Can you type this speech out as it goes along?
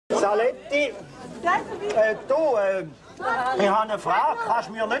Saletti, ich habe eine Frage. Kannst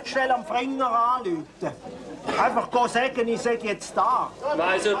du mir nicht schnell am Fringer anrufen? Einfach sagen, ich sei jetzt da.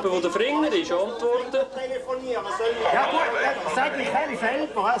 Weiss jemand, wo der Fringer ist? Antworten? Telefonieren soll ich. Ja gut, sag ich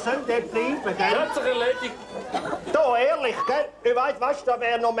selber, er soll dort bleiben, gell? Hat sich erledigt. Da, ehrlich, gell? Ich weiss, da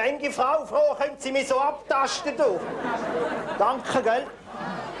wäre noch manche Frau froh, können Sie mich so abtasten, du? Danke, gell?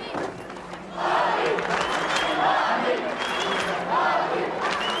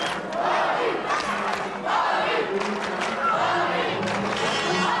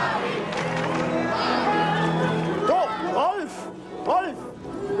 Rolf!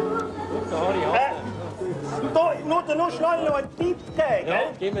 Nur schnell noch einen Tipp geben, Ja,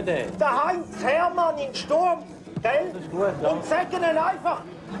 gib mir den. Der Heinz Hermann in Sturm, gell? Das ist gut, ja. Und sagen ihnen einfach,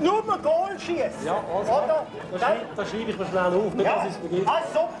 nur Goal schießen. Ja, also, oder? Das schreibe ich mir schnell auf, nicht dass ich es vergesse. Ah,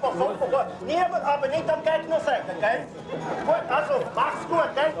 super, gut. Niemand, aber nicht am Gegner sagen, gell? Gut, also, mach's gut,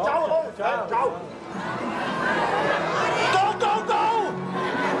 gell? Ciao, Rolf. Ciao. Go!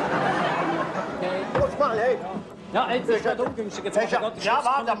 Los mal, hey. Ja, jetzt ist es ungünstig. Jetzt Ja,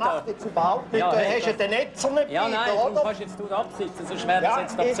 warte, macht jetzt überhaupt nicht. Du hast ja den Netzer nicht ja, nein, oder? du kannst jetzt gut absitzen, sonst wäre das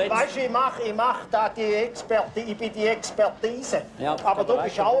jetzt abgesetzt. Weißt du, ich mach da die Expertise, ich bin die Expertise. Ja, aber du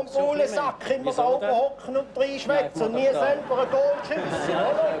bist auch ein Bullensack, immer da oben hocken und reinschwätzen und nie selber ein Goal schiessen,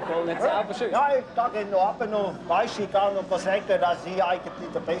 oder? Goal nicht selber schiessen. Ja, ich gehe noch runter noch, weisst du, ich gehe noch sagen, dass ich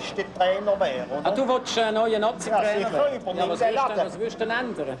eigentlich der beste Trainer wäre, oder? Ah, du willst einen neuen Nazi-Trainer? Ja, sicher, übernehmen. Was willst du denn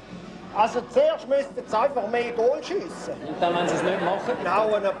ändern? Also zuerst müssten sie einfach mehr Goal schiessen. Und dann, wenn sie es nicht machen?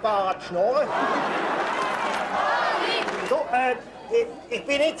 Hauen ein paar an die Schnorren. So, ich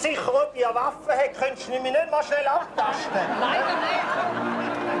bin nicht sicher, ob ich eine Waffe habe. Könntest du mich nicht mal schnell abtasten? Leider nicht.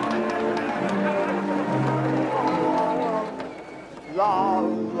 La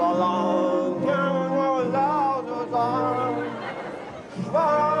la la,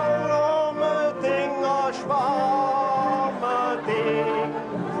 schwarme Dinger, schwarme Dinger.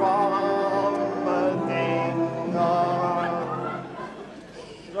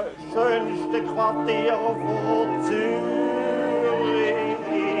 Schönste Quartier vor Zürich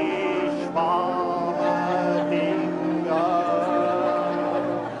ist Schwarmendinger.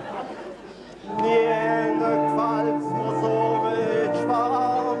 Mir gefällt's mir so mit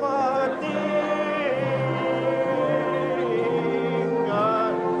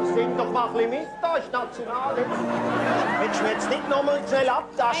Schwarmendinger. Sing doch mal ein bisschen mit, da ist national. Willst du jetzt nicht noch mal schnell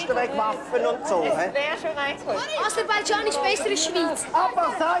abtasten wegen Waffen und so? Es wäre schon eins gut. Aserbaidschan ist besser als Schweiz.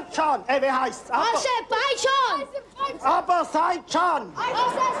 Aserbaidschan! Wie heisst's? Aserbaidschan! Aserbaidschan!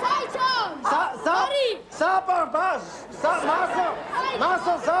 Aserbaidschan!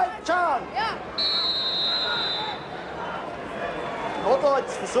 Aserbaidschan! Ja. Oder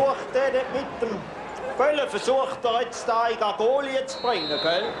jetzt versucht er mit dem Böllen versucht er jetzt da in Gagolie zu bringen,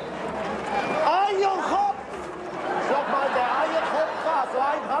 gell? Eierkopf! Schau mal den Eierkopf an, so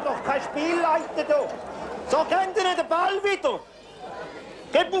ein kann doch kein Spiel leiten da. So, gib ihm den Ball wieder.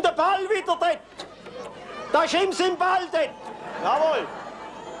 Gib ihm den Ball wieder dort. Da ist ihm sein Ball dort. Jawohl.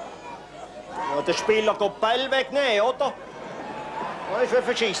 Ja, der Spieler geht den Ball wegnehmen, oder? Da ist wie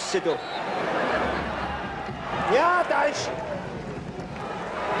verschissen, du. Ja, da ist...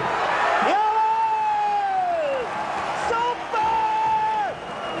 Jawohl! Super!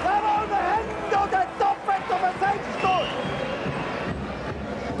 Jawohl, wir haben da den Doppelter Versetztor.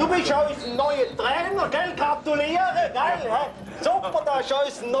 Du bist unser neuer Trainer, gell? Gratuliere, gell? Super, da ist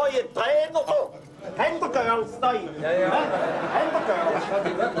unser neuer Trainer. Habt ihr Girls da rein? Ja. Habt ihr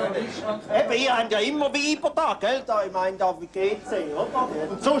Girls? Eben, ihr habt ja immer Weiber da, gell? Da, ich meine, da wie GC, oder?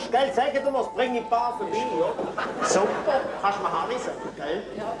 Und sonst, gell, sagen wir mal, bringe ich ein paar vorbei, oder? Super, kannst du mir Harry sagen, gell?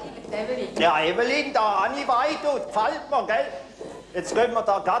 Ja, Evelyn. Ja, Evelyn, da Anni Weidl, gefällt mir, gell? Jetzt gehen wir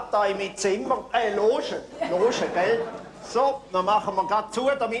da gerade da in mein Zimmer, Loge, gell? So, dann machen wir gerade zu,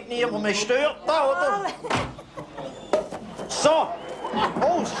 damit niemand mehr stört da, oder? So.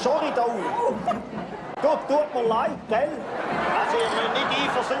 Oh, sorry da unten. Tut mir leid, gell? Also, ihr müsst nicht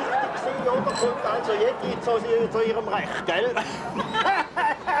eifersüchtig sein, oder? Kommt also jeder zu ihrem Recht, gell?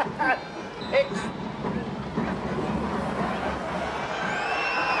 Jetzt.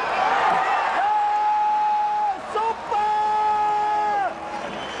 Super!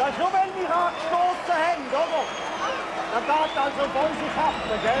 Das ist nur, wenn wir angestoßen haben, oder? Dann geht also auf unsere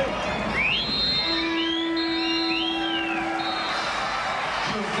Kappe, gell?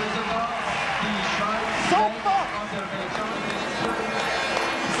 Super!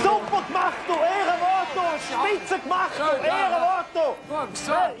 Super gemacht, du Ehrenwort, du spitze gemacht, du. Ehrenwort, du.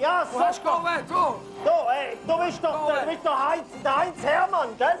 Ja, super. Du bist doch der Heinz Hermann,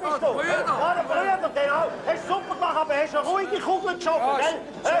 gell, bist du? Ja, der Brüder, genau. Hast super gemacht, aber hast eine ruhige Kugel geschossen, gell?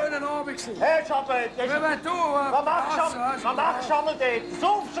 Schönen Abend. Hast aber... Was machst du einmal dort?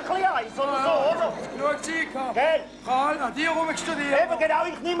 Saufst ein bisschen eins oder so, oder? Genug Zeit gehabt. Gell? Ich habe alle an dir rumgestudiert. Eben genau,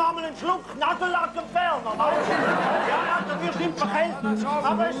 ich nehme einmal einen Schluck Nagellackentferner, weißt du? Ja, dann wirst du nicht verkältet.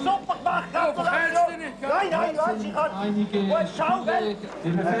 Aber es ist super gemacht, verkältst dich nicht, gell? Nein, weißt du, ich kann... Gut, schau, gell?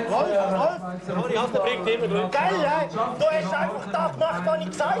 Rolf. Die hast du bringt immer Glück. Gell, du hast einfach das gemacht, was ich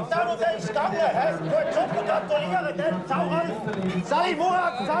gesagt habe, und dann ist es gegangen. Gut, super, gratulieren, gell? Ciao, Rolf. Sali,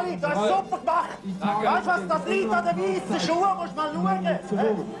 Murat, Sali, du hast super gemacht. Weißt du was, das Lied an den weißen Schuhen, musst du mal schauen.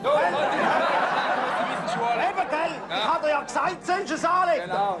 Eben, gell? Ich habe dir ja gesagt, du sollst es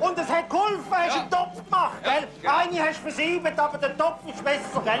anlegen. Und es hat geholfen, hast einen Topf gemacht, gell? Eine hast du versiebt, aber der Topf ist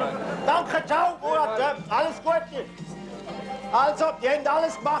besser, gell? Danke, ciao, Murat, alles Gute. Also, die haben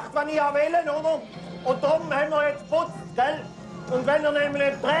alles gemacht, was ich wollte, oder? Und darum haben wir jetzt geputzt, gell? Und wenn ihr nämlich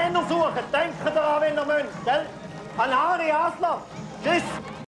einen Trainer sucht, denkt daran, wenn ihr müsst, gell? An Harry Hasler. Tschüss.